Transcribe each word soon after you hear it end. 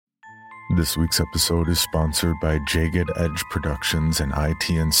This week's episode is sponsored by Jagged Edge Productions and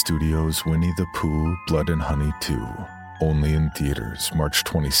ITN Studios' Winnie the Pooh, Blood and Honey 2. Only in theaters, March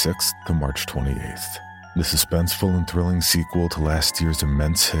 26th to March 28th. The suspenseful and thrilling sequel to last year's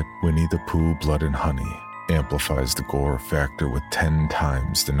immense hit, Winnie the Pooh, Blood and Honey, amplifies the gore factor with 10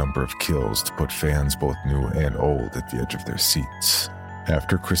 times the number of kills to put fans both new and old at the edge of their seats.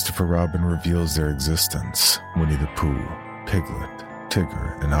 After Christopher Robin reveals their existence, Winnie the Pooh, Piglet,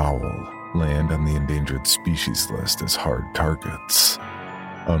 Tigger, and Owl land on the endangered species list as hard targets.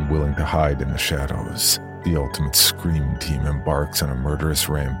 Unwilling to hide in the shadows, the Ultimate Scream Team embarks on a murderous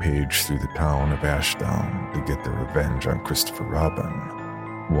rampage through the town of Ashdown to get their revenge on Christopher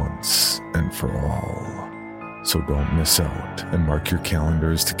Robin, once and for all. So don't miss out, and mark your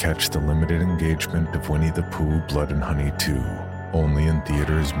calendars to catch the limited engagement of Winnie the Pooh, Blood and Honey 2, only in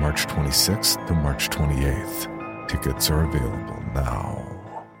theaters March 26th to March 28th. Tickets are available now.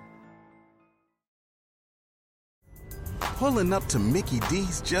 Pulling up to Mickey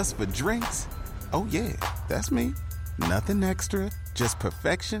D's just for drinks? Oh yeah, that's me. Nothing extra, just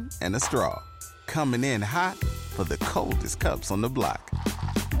perfection and a straw. Coming in hot for the coldest cups on the block.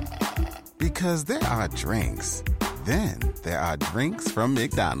 Because there are drinks. Then there are drinks from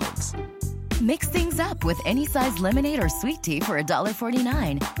McDonald's. Mix things up with any size lemonade or sweet tea for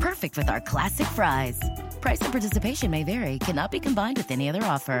 $1.49. Perfect with our classic fries. Price and participation may vary. Cannot be combined with any other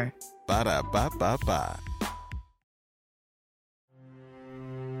offer. Ba-da-ba-ba-ba.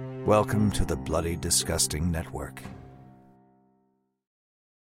 Welcome to the Bloody Disgusting Network.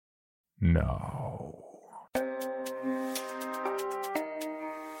 No.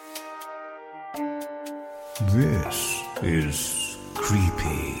 This is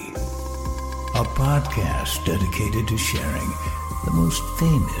Creepy, a podcast dedicated to sharing the most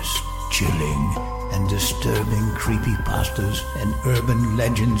famous, chilling, and disturbing creepypastas and urban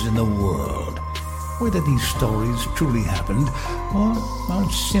legends in the world. Whether these stories truly happened or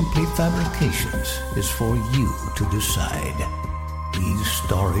are simply fabrications is for you to decide. These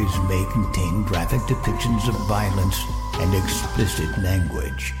stories may contain graphic depictions of violence and explicit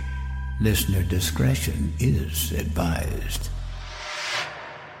language. Listener discretion is advised.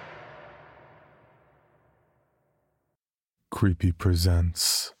 Creepy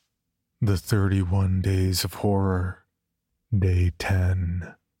presents The 31 Days of Horror, Day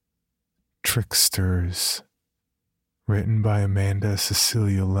 10. Tricksters, written by Amanda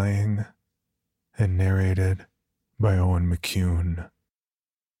Cecilia Lang and narrated by Owen McCune.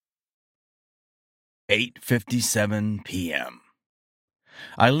 8:57 p.m.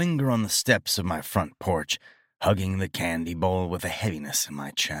 I linger on the steps of my front porch, hugging the candy bowl with a heaviness in my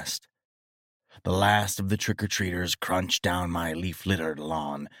chest. The last of the trick-or-treaters crunch down my leaf-littered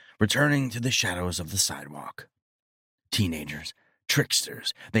lawn, returning to the shadows of the sidewalk. Teenagers,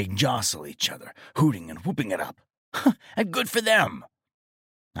 tricksters, they jostle each other, hooting and whooping it up. And good for them!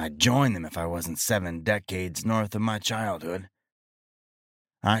 I'd join them if I wasn't 7 decades north of my childhood.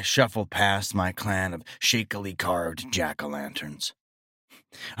 I shuffle past my clan of shakily carved jack-o'-lanterns.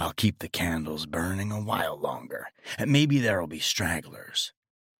 I'll keep the candles burning a while longer, and maybe there'll be stragglers.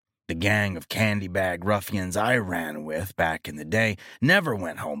 The gang of candy bag ruffians I ran with back in the day never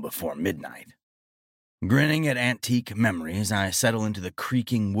went home before midnight. Grinning at antique memories, I settle into the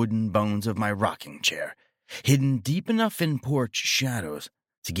creaking wooden bones of my rocking chair, hidden deep enough in porch shadows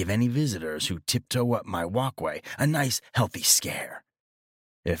to give any visitors who tiptoe up my walkway a nice, healthy scare.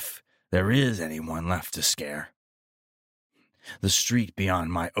 If there is anyone left to scare. The street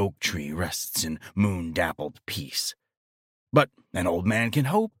beyond my oak tree rests in moon-dappled peace. But an old man can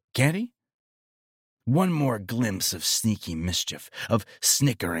hope, can't he? One more glimpse of sneaky mischief, of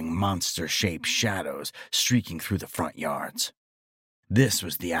snickering monster-shaped shadows streaking through the front yards. This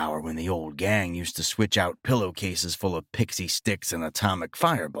was the hour when the old gang used to switch out pillowcases full of pixie sticks and atomic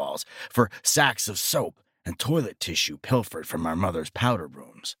fireballs for sacks of soap and toilet tissue pilfered from our mother's powder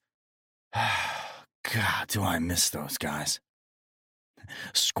rooms. God, do I miss those guys.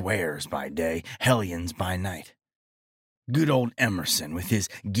 Squares by day, hellions by night. Good old Emerson with his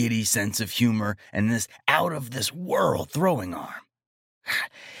giddy sense of humor and this out-of-this-world throwing arm.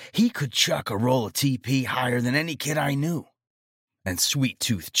 He could chuck a roll of TP higher than any kid I knew. And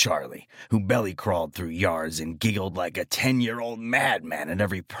Sweet-Toothed Charlie, who belly-crawled through yards and giggled like a 10-year-old madman at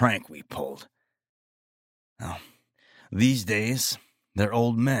every prank we pulled. Well, these days, they're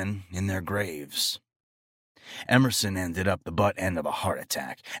old men in their graves. Emerson ended up the butt end of a heart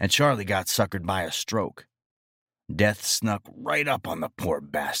attack, and Charlie got suckered by a stroke. Death snuck right up on the poor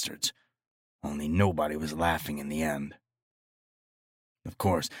bastards, only nobody was laughing in the end. Of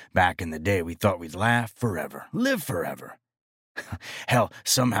course, back in the day we thought we'd laugh forever, live forever. Hell,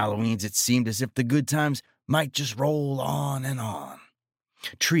 some Halloweens it seemed as if the good times might just roll on and on.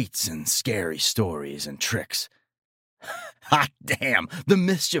 Treats and scary stories and tricks. Hot damn, the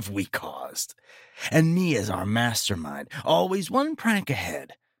mischief we caused. And me as our mastermind, always one prank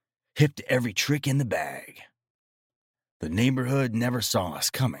ahead, hip to every trick in the bag. The neighborhood never saw us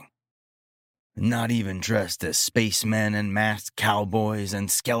coming. Not even dressed as spacemen and masked cowboys and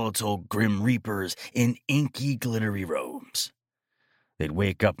skeletal grim reapers in inky glittery robes. They'd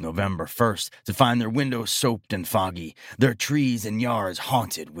wake up November 1st to find their windows soaked and foggy, their trees and yards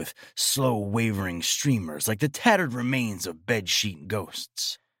haunted with slow wavering streamers like the tattered remains of bedsheet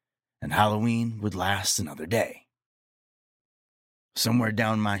ghosts. And Halloween would last another day. Somewhere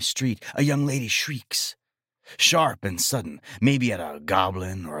down my street, a young lady shrieks. Sharp and sudden, maybe at a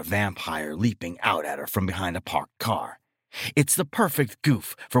goblin or a vampire leaping out at her from behind a parked car. It's the perfect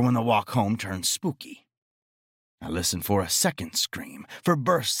goof for when the walk home turns spooky. I listen for a second scream, for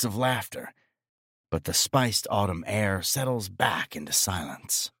bursts of laughter, but the spiced autumn air settles back into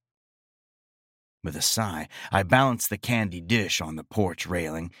silence. With a sigh, I balance the candy dish on the porch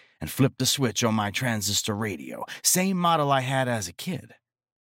railing and flip the switch on my transistor radio, same model I had as a kid.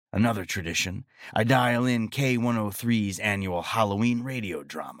 Another tradition, I dial in K103's annual Halloween radio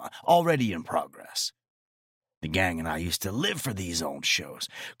drama, already in progress. The gang and I used to live for these old shows,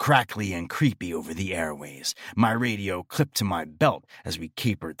 crackly and creepy over the airways, my radio clipped to my belt as we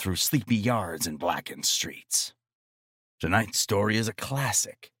capered through sleepy yards and blackened streets. Tonight's story is a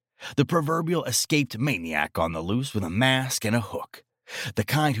classic. The proverbial escaped maniac on the loose with a mask and a hook. The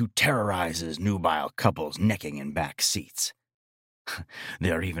kind who terrorizes nubile couples necking in back seats.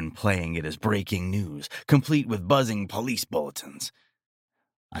 They're even playing it as breaking news, complete with buzzing police bulletins.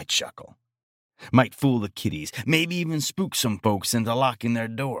 I chuckle. Might fool the kiddies, maybe even spook some folks into locking their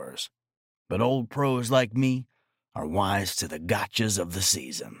doors. But old pros like me are wise to the gotchas of the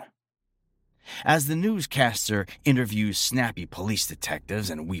season. As the newscaster interviews snappy police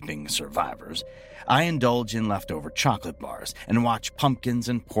detectives and weeping survivors, I indulge in leftover chocolate bars and watch pumpkins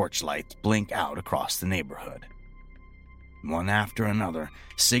and porch lights blink out across the neighborhood. One after another,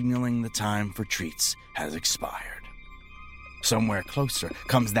 signaling the time for treats has expired. Somewhere closer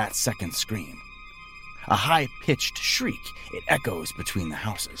comes that second scream. A high-pitched shriek, it echoes between the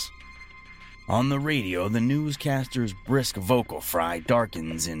houses. On the radio, the newscaster's brisk vocal fry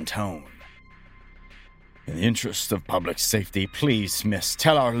darkens in tone. In the interest of public safety, please, miss,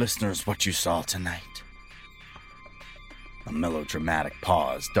 tell our listeners what you saw tonight. A melodramatic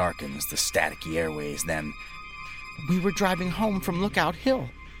pause darkens the staticky airways, then, "We were driving home from Lookout Hill,"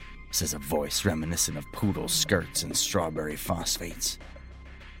 says a voice reminiscent of poodle skirts and strawberry phosphates.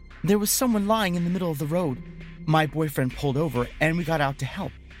 "There was someone lying in the middle of the road. My boyfriend pulled over and we got out to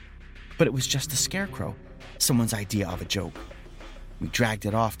help. But it was just a scarecrow, someone's idea of a joke. We dragged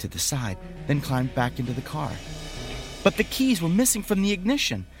it off to the side, then climbed back into the car. But the keys were missing from the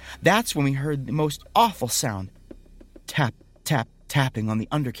ignition. That's when we heard the most awful sound. Tap, tap, tapping on the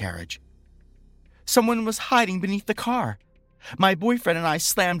undercarriage. Someone was hiding beneath the car. My boyfriend and I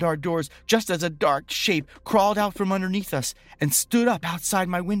slammed our doors just as a dark shape crawled out from underneath us and stood up outside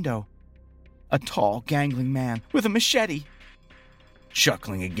my window. A tall, gangling man with a machete."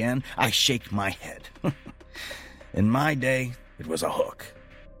 Chuckling again, I shake my head. In my day, it was a hook.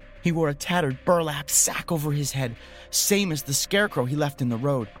 He wore a tattered burlap sack over his head, same as the scarecrow he left in the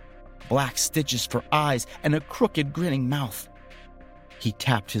road. Black stitches for eyes and a crooked, grinning mouth. He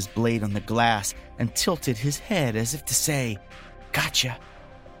tapped his blade on the glass and tilted his head as if to say, "Gotcha."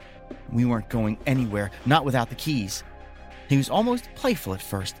 We weren't going anywhere, not without the keys. He was almost playful at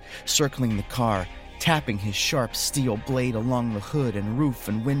first, circling the car, tapping his sharp steel blade along the hood and roof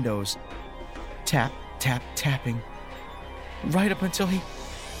and windows. Tap, tap, tapping. Right up until he...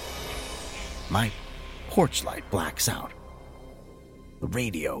 My porch light blacks out. The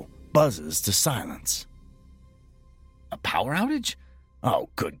radio buzzes to silence. A power outage? Oh,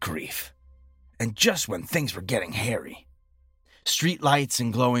 good grief. And just when things were getting hairy. Street lights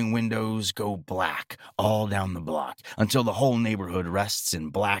and glowing windows go black all down the block until the whole neighborhood rests in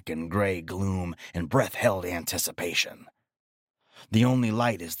black and gray gloom and breath-held anticipation. The only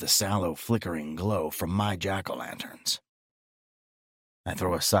light is the sallow, flickering glow from my jack-o'-lanterns. I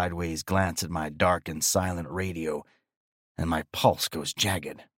throw a sideways glance at my dark and silent radio, and my pulse goes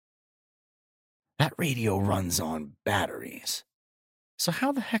jagged. That radio runs on batteries. So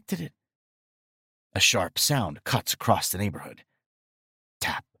how the heck did it? A sharp sound cuts across the neighborhood.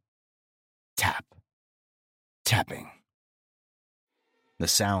 Tap, tap, tapping. The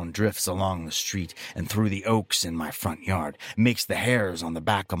sound drifts along the street and through the oaks in my front yard, makes the hairs on the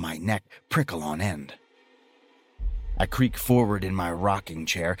back of my neck prickle on end. I creak forward in my rocking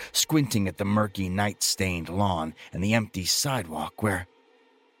chair, squinting at the murky, night-stained lawn and the empty sidewalk where...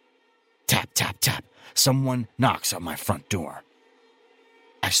 Tap, tap, tap. Someone knocks on my front door.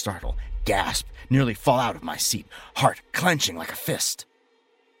 I startle, gasp, nearly fall out of my seat, heart clenching like a fist.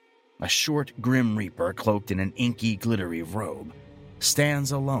 A short, grim reaper, cloaked in an inky, glittery robe,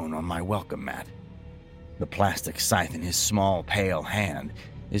 stands alone on my welcome mat. The plastic scythe in his small, pale hand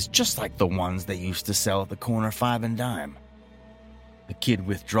is just like the ones they used to sell at the corner 5 and dime. The kid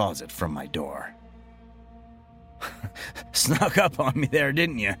withdraws it from my door. Snuck up on me there,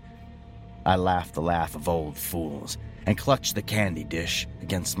 didn't you? I laughed the laugh of old fools and clutched the candy dish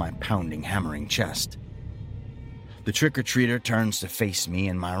against my pounding, hammering chest. The trick-or-treater turns to face me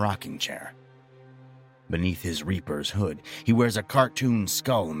in my rocking chair. Beneath his reaper's hood, he wears a cartoon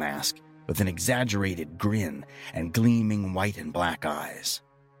skull mask with an exaggerated grin and gleaming white and black eyes.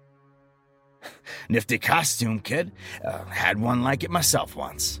 Nifty costume, kid. Had one like it myself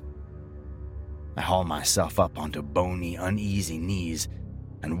once. I haul myself up onto bony, uneasy knees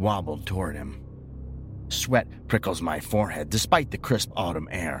and wobbled toward him. Sweat prickles my forehead despite the crisp autumn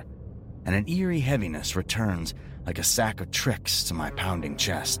air, and an eerie heaviness returns like a sack of tricks to my pounding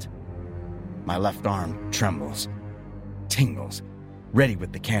chest. My left arm trembles, tingles, ready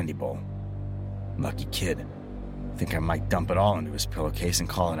with the candy bowl. Lucky kid. Think I might dump it all into his pillowcase and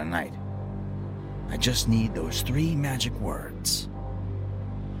call it a night. I just need those 3 magic words.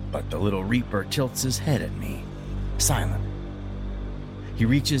 But the little reaper tilts his head at me, silent. He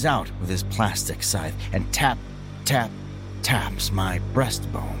reaches out with his plastic scythe and taps my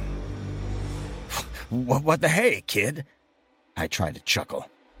breastbone. What the hey, kid? I try to chuckle,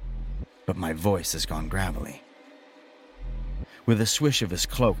 but my voice has gone gravelly. With a swish of his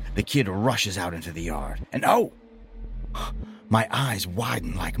cloak, the kid rushes out into the yard, and oh! My eyes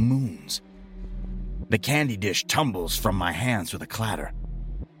widen like moons. The candy dish tumbles from my hands with a clatter.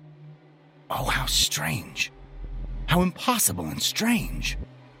 Oh, how strange. How impossible and strange.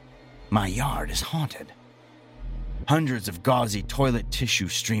 My yard is haunted. Hundreds of gauzy toilet tissue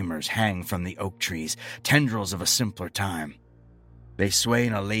streamers hang from the oak trees, tendrils of a simpler time. They sway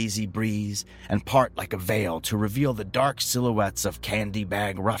in a lazy breeze and part like a veil to reveal the dark silhouettes of candy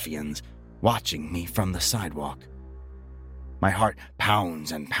bag ruffians watching me from the sidewalk. My heart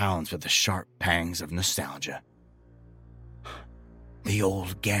pounds and pounds with the sharp pangs of nostalgia. The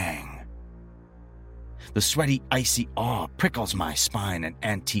old gang. The sweaty, icy awe prickles my spine and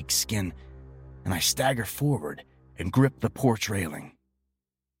antique skin, and I stagger forward and grip the porch railing.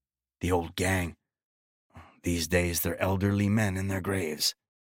 The old gang. These days they're elderly men in their graves.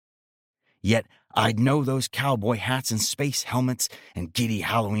 Yet I'd know those cowboy hats and space helmets and giddy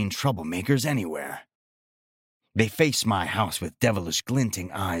Halloween troublemakers anywhere. They face my house with devilish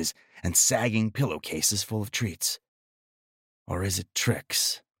glinting eyes and sagging pillowcases full of treats. Or is it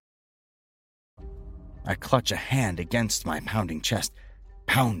tricks? I clutch a hand against my pounding chest,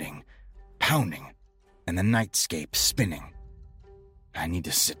 pounding, and the nightscape spinning. I need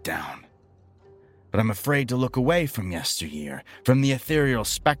to sit down. But I'm afraid to look away from yesteryear, from the ethereal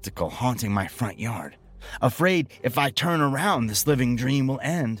spectacle haunting my front yard. Afraid if I turn around, this living dream will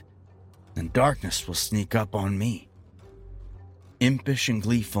end, and darkness will sneak up on me. Impish and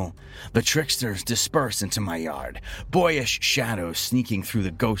gleeful, the tricksters disperse into my yard, boyish shadows sneaking through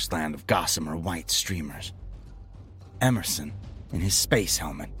the ghostland of gossamer white streamers. Emerson, in his space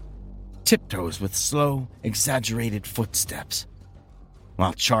helmet, tiptoes with slow, exaggerated footsteps,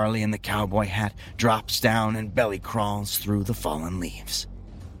 while Charlie in the cowboy hat drops down and belly crawls through the fallen leaves.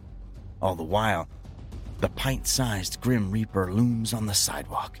 All the while, the pint-sized Grim Reaper looms on the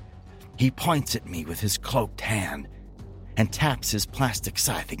sidewalk. He points at me with his cloaked hand and taps his plastic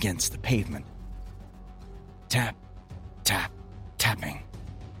scythe against the pavement. Tap, tap, tapping.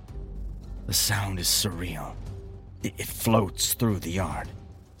 The sound is surreal. It floats through the yard,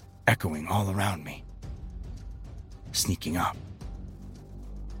 echoing all around me. Sneaking up.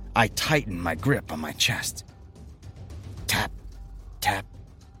 I tighten my grip on my chest. Tap, tap,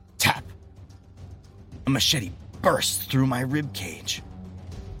 tap. A machete bursts through my rib cage.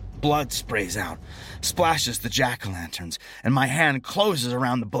 Blood sprays out, splashes the jack-o'-lanterns, and my hand closes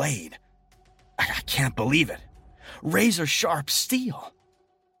around the blade. I can't believe it. Razor-sharp steel.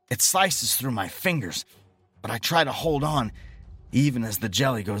 It slices through my fingers, but I try to hold on, even as the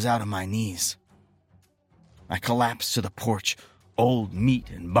jelly goes out of my knees. I collapse to the porch, old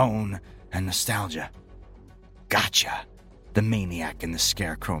meat and bone and nostalgia. Gotcha, the maniac in the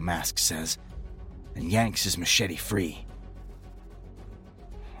scarecrow mask says, and yanks his machete free.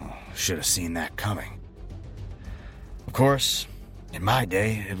 Should have seen that coming. Of course, in my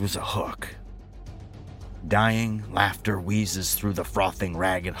day, it was a hook. Dying laughter wheezes through the frothing,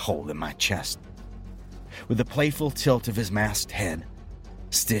 ragged hole in my chest. With a playful tilt of his masked head,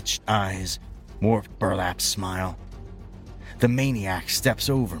 stitched eyes, warped burlap smile, the maniac steps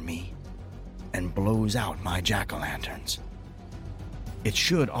over me and blows out my jack-o'-lanterns. It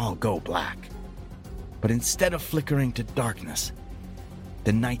should all go black, but instead of flickering to darkness,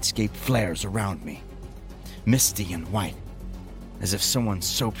 the nightscape flares around me, misty and white, as if someone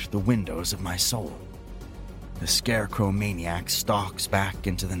soaped the windows of my soul. The scarecrow maniac stalks back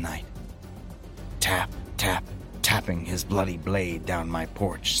into the night. Tap, tap, tapping his bloody blade down my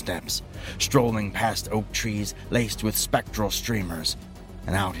porch steps, strolling past oak trees laced with spectral streamers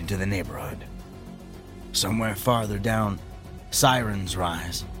and out into the neighborhood. Somewhere farther down, sirens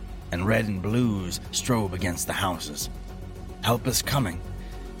rise, and red and blues strobe against the houses. Help is coming,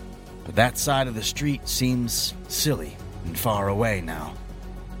 but that side of the street seems silly and far away now,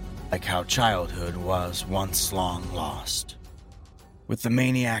 like how childhood was once long lost. With the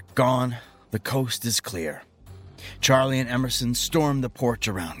maniac gone, the coast is clear. Charlie and Emerson storm the porch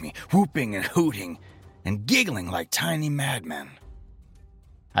around me, whooping and hooting and giggling like tiny madmen.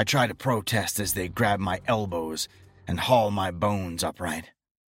 I try to protest as they grab my elbows and haul my bones upright.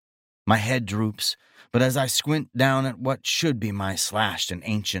 My head droops, but as I squint down at what should be my slashed and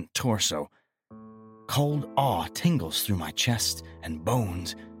ancient torso, cold awe tingles through my chest and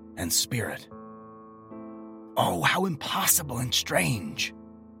bones and spirit. Oh, how impossible and strange!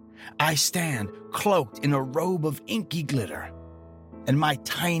 I stand cloaked in a robe of inky glitter, and my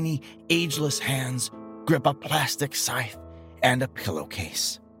tiny, ageless hands grip a plastic scythe and a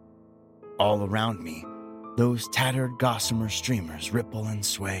pillowcase. All around me, those tattered gossamer streamers ripple and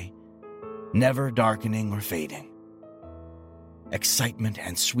sway, never darkening or fading. Excitement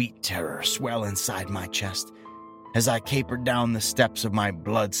and sweet terror swell inside my chest as I caper down the steps of my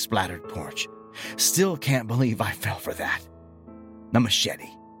blood-splattered porch. Still can't believe I fell for that. A machete.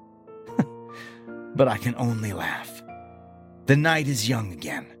 But I can only laugh. The night is young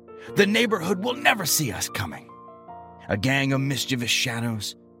again. The neighborhood will never see us coming. A gang of mischievous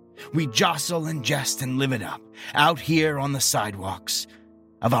shadows. We jostle and jest and live it up, out here on the sidewalks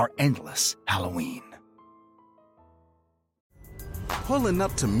of our endless Halloween. Pulling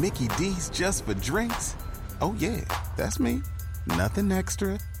up to Mickey D's just for drinks? Oh yeah, that's me. Nothing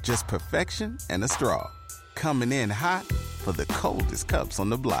extra, just perfection and a straw. Coming in hot for the coldest cups on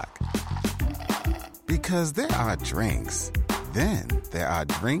the block. Because there are drinks. Then there are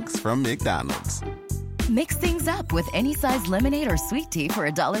drinks from McDonald's. Mix things up with any size lemonade or sweet tea for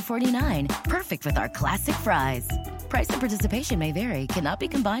 $1.49. Perfect with our classic fries. Price and participation may vary. Cannot be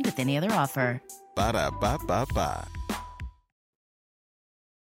combined with any other offer. Ba-da-ba-ba-ba.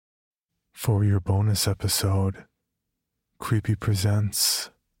 For your bonus episode, Creepy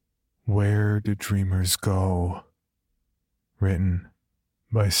presents Where Do Dreamers Go? Written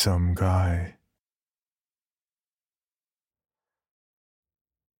by some guy.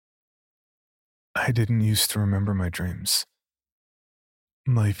 I didn't used to remember my dreams.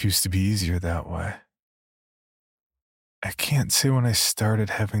 Life used to be easier that way. I can't say when I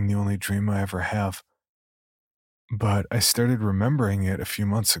started having the only dream I ever have, but I started remembering it a few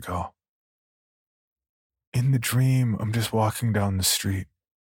months ago. In the dream, I'm just walking down the street.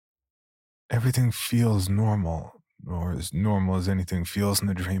 Everything feels normal, or as normal as anything feels in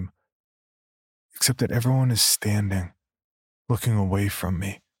the dream, except that everyone is standing, looking away from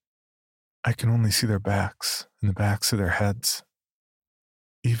me. I can only see their backs and the backs of their heads.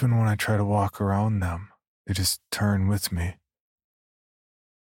 Even when I try to walk around them, they just turn with me.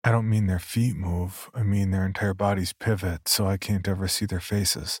 I don't mean their feet move, I mean their entire bodies pivot so I can't ever see their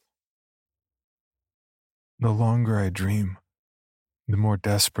faces. The longer I dream, the more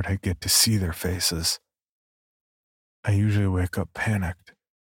desperate I get to see their faces. I usually wake up panicked,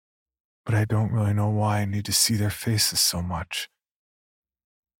 but I don't really know why I need to see their faces so much.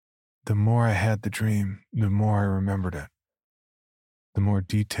 The more I had the dream, the more I remembered it. The more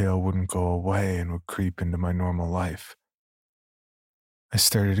detail wouldn't go away and would creep into my normal life. I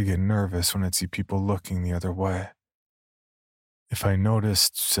started to get nervous when I'd see people looking the other way. If I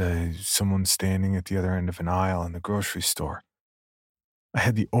noticed, say, someone standing at the other end of an aisle in the grocery store, I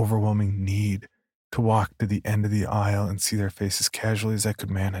had the overwhelming need to walk to the end of the aisle and see their faces casually as I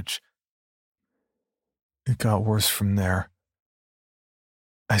could manage. It got worse from there.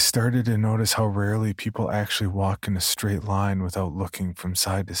 I started to notice how rarely people actually walk in a straight line without looking from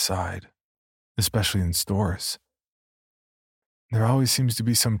side to side, especially in stores. There always seems to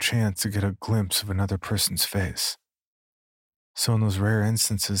be some chance to get a glimpse of another person's face. So in those rare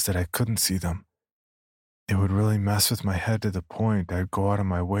instances that I couldn't see them, it would really mess with my head to the point I'd go out of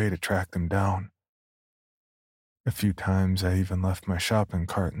my way to track them down. A few times I even left my shopping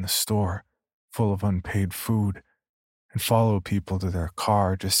cart in the store, full of unpaid food, and followed people to their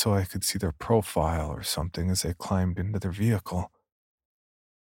car just so I could see their profile or something as they climbed into their vehicle.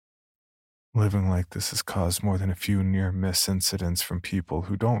 Living like this has caused more than a few near-miss incidents from people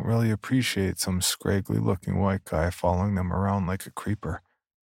who don't really appreciate some scraggly-looking white guy following them around like a creeper.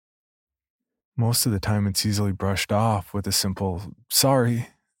 Most of the time it's easily brushed off with a simple, "Sorry,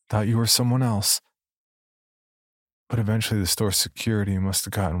 thought you were someone else." But eventually the store security must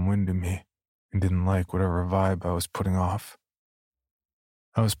have gotten wind of me and didn't like whatever vibe I was putting off.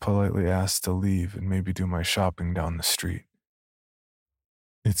 I was politely asked to leave and maybe do my shopping down the street.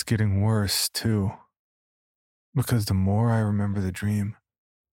 It's getting worse, too, because the more I remember the dream,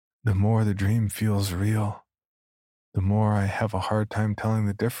 the more the dream feels real, the more I have a hard time telling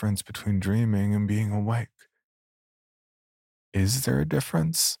the difference between dreaming and being awake. Is there a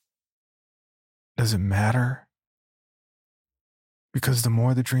difference? Does it matter? Because the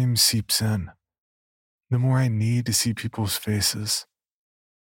more the dream seeps in, the more I need to see people's faces,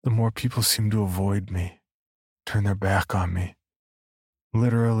 the more people seem to avoid me, turn their back on me,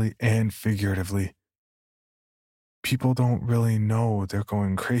 literally and figuratively. People don't really know they're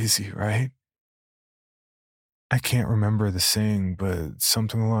going crazy, right? I can't remember the saying, but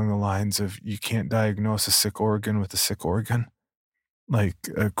something along the lines of, you can't diagnose a sick organ with a sick organ. Like,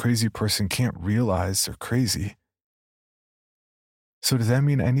 a crazy person can't realize they're crazy. So does that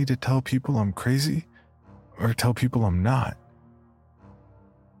mean I need to tell people I'm crazy? Or tell people I'm not?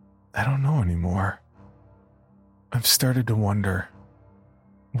 I don't know anymore. I've started to wonder,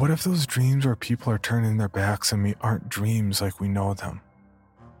 what if those dreams where people are turning their backs on me aren't dreams like we know them?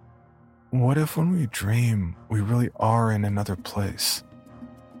 What if when we dream, we really are in another place?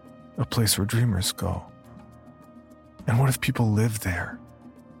 A place where dreamers go? And what if people live there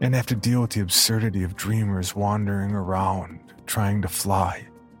and have to deal with the absurdity of dreamers wandering around, trying to fly,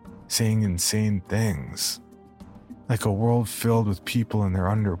 saying insane things, like a world filled with people in their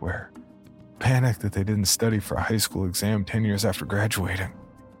underwear, panicked that they didn't study for a high school exam 10 years after graduating?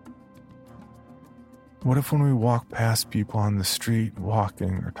 What if when we walk past people on the street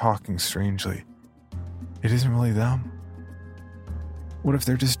walking or talking strangely, it isn't really them? What if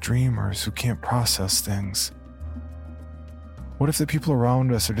they're just dreamers who can't process things? What if the people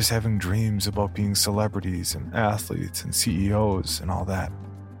around us are just having dreams about being celebrities and athletes and CEOs and all that?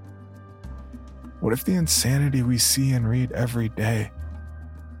 What if the insanity we see and read every day,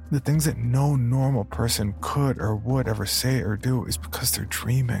 the things that no normal person could or would ever say or do, is because they're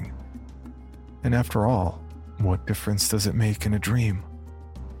dreaming? And after all, what difference does it make in a dream?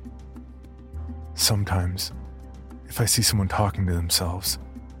 Sometimes, if I see someone talking to themselves,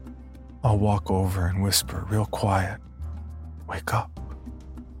 I'll walk over and whisper real quiet, "Wake up."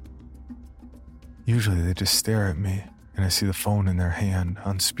 Usually they just stare at me and I see the phone in their hand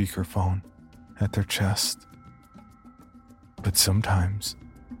on speakerphone at their chest. But sometimes,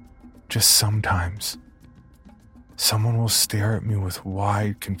 just sometimes, someone will stare at me with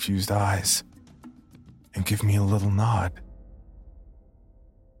wide, confused eyes and give me a little nod.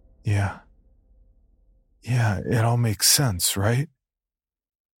 Yeah, it all makes sense, right?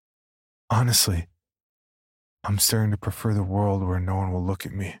 Honestly, I'm starting to prefer the world where no one will look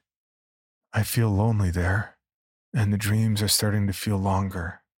at me. I feel lonely there, and the dreams are starting to feel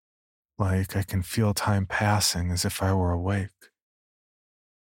longer, like I can feel time passing as if I were awake.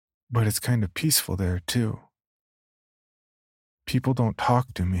 But it's kind of peaceful there, too. People don't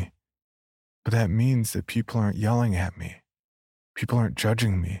talk to me, but that means that people aren't yelling at me. People aren't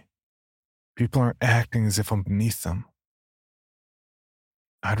judging me. People aren't acting as if I'm beneath them.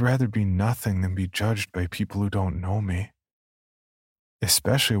 I'd rather be nothing than be judged by people who don't know me,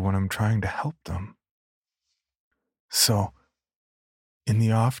 especially when I'm trying to help them. So, in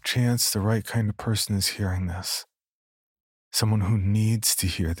the off chance the right kind of person is hearing this, someone who needs to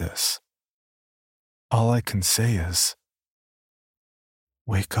hear this, all I can say is,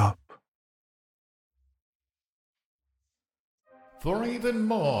 wake up. For even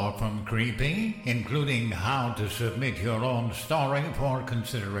more from Creepy, including how to submit your own story for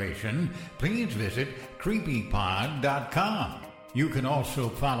consideration, please visit creepypod.com. You can also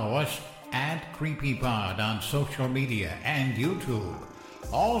follow us at CreepyPod on social media and YouTube.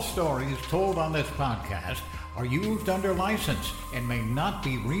 All stories told on this podcast are used under license and may not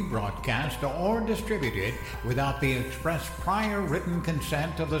be rebroadcast or distributed without the express prior written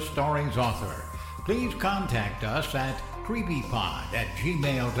consent of the story's author. Please contact us at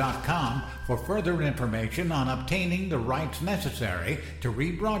creepypod@gmail.com for further information on obtaining the rights necessary to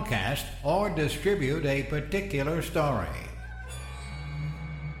rebroadcast or distribute a particular story.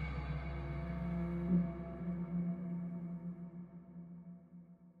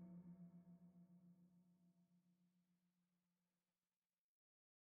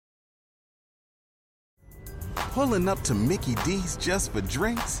 Pulling up to Mickey D's just for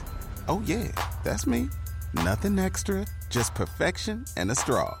drinks? Oh yeah, that's me. Nothing extra, just perfection and a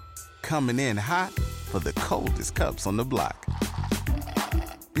straw. Coming in hot for the coldest cups on the block.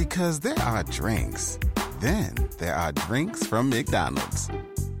 Because there are drinks. Then there are drinks from McDonald's.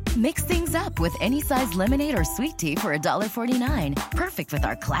 Mix things up with any size lemonade or sweet tea for $1.49. Perfect with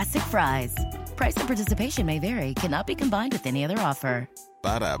our classic fries. Price and participation may vary. Cannot be combined with any other offer.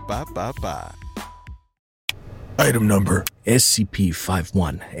 Ba-da-ba-ba-ba. Item number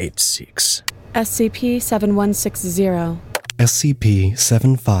SCP-5186. SCP-7160.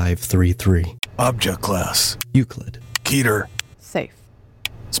 SCP-7533. Object Class Euclid. Keter. Safe.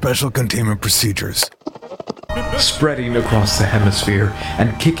 Special Containment Procedures. Spreading across the hemisphere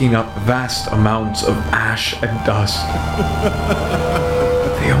and kicking up vast amounts of ash and dust.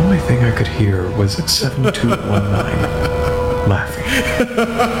 The only thing I could hear was at 7219 laughing.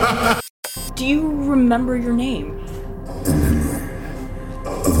 Do you remember your name?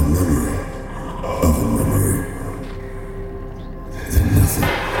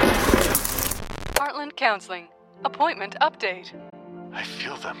 Heartland Counseling. Appointment update. I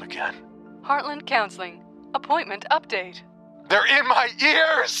feel them again. Heartland Counseling. Appointment update. They're in my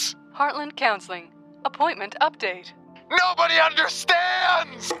ears! Heartland Counseling. Appointment update. Nobody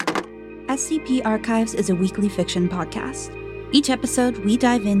understands! SCP Archives is a weekly fiction podcast. Each episode, we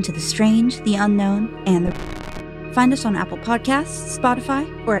dive into the strange, the unknown, and the... Find us on Apple Podcasts, Spotify,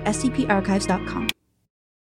 or at scparchives.com.